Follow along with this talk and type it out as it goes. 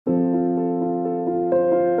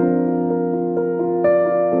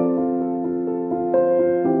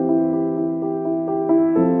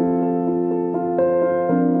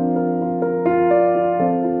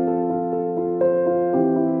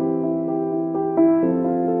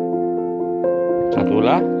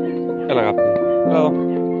Σαθούλα, έλα αγάπη. Μπράβο.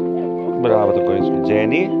 Μπράβο το κορίτσι μου.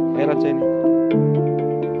 Τζένι, έλα Τζένι.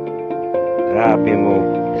 Αγάπη μου.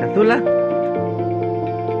 Σαθούλα.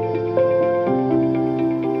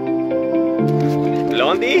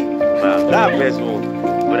 Blondie, αγάπες μου.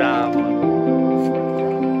 Μπράβο.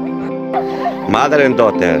 Mother and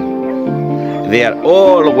daughter, they are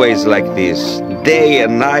always like this, day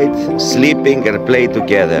and night, sleeping and play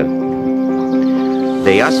together.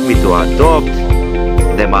 They asked me to adopt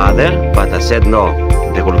the mother, but I said no.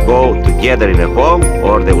 They will go together in a home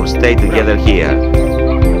or they will stay together here.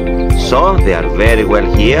 So they are very well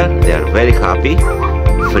here, they are very happy,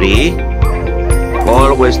 free,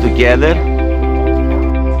 always together.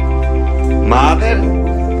 Mother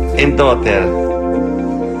and daughter.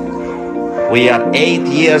 We are 8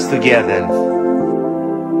 years together.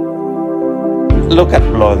 Look at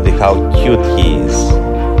Blondie, how cute he is.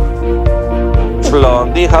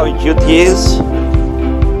 Blondie, how cute he is.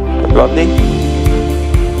 Blondie.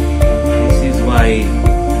 This is my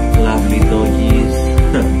lovely doggies.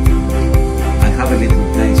 I have a little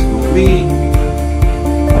place for me.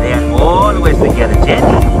 They are always together,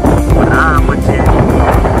 Jenny. Bravo, Jenny.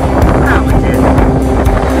 Bravo, Jenny.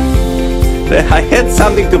 I had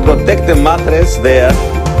something to protect the mattress there.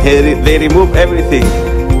 They remove everything.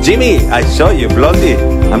 Jimmy, I show you, Blondie.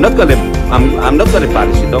 I'm not gonna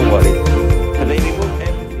punish you. Don't worry. They remove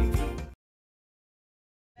everything.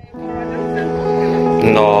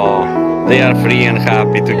 No, they are free and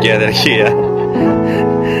happy together here.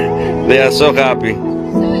 They are so happy.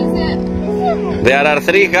 There are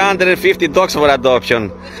 350 dogs for adoption.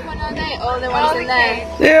 Which one are they? All the ones in there?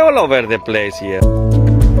 They're all over the place here.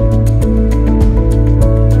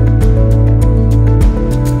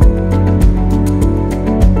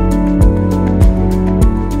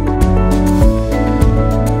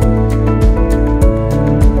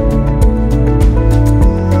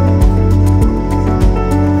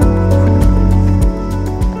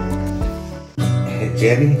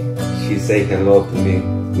 Jenny, she say hello to me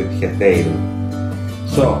with her tail.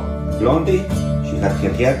 So, Blondie, she had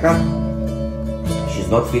her haircut. She's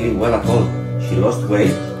not feeling well at all. She lost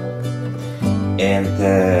weight. And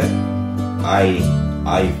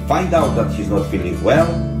I find out that she's not feeling well.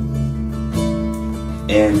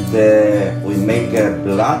 And we make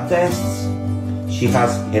blood tests. She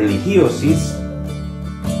has ehrlichiosis.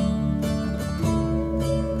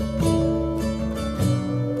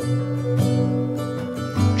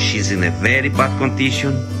 She's in a very bad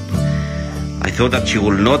condition. I thought that she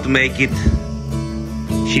will not make it.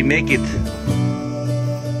 She make it.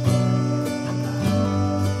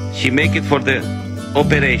 She make it for the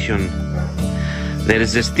operation. There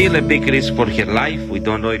is still a big risk for her life. We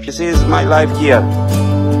don't know if this is my life here.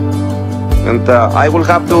 And I will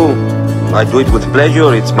have to, I do it with pleasure.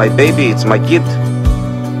 It's my baby, it's my kid.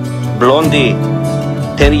 Blondie,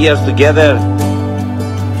 10 years together.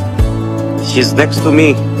 She's next to me.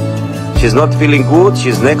 She's not feeling good,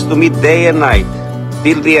 she's next to me day and night,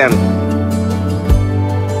 till the end.